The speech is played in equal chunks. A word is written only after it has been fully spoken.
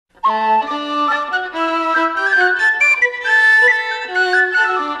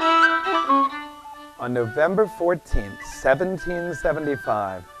On November 14,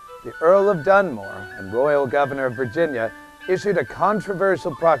 1775, the Earl of Dunmore and Royal Governor of Virginia issued a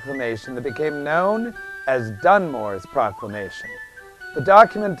controversial proclamation that became known as Dunmore's Proclamation. The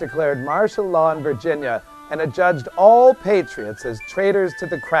document declared martial law in Virginia and adjudged all patriots as traitors to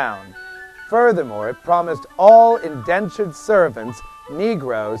the crown. Furthermore, it promised all indentured servants,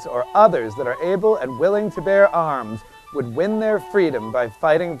 Negroes, or others that are able and willing to bear arms would win their freedom by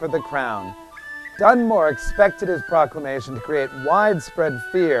fighting for the crown. Dunmore expected his proclamation to create widespread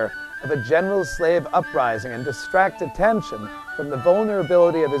fear of a general slave uprising and distract attention from the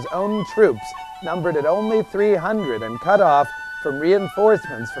vulnerability of his own troops, numbered at only 300 and cut off from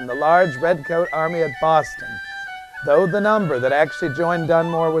reinforcements from the large redcoat army at Boston. Though the number that actually joined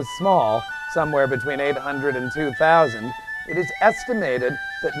Dunmore was small, somewhere between 800 and 2,000, it is estimated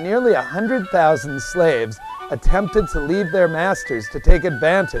that nearly 100,000 slaves attempted to leave their masters to take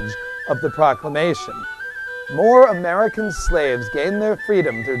advantage of the proclamation. More American slaves gained their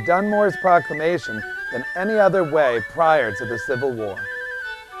freedom through Dunmore's proclamation than any other way prior to the Civil War.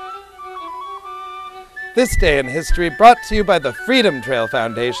 This Day in History brought to you by the Freedom Trail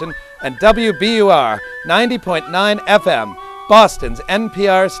Foundation and WBUR 90.9 FM, Boston's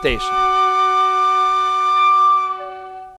NPR station.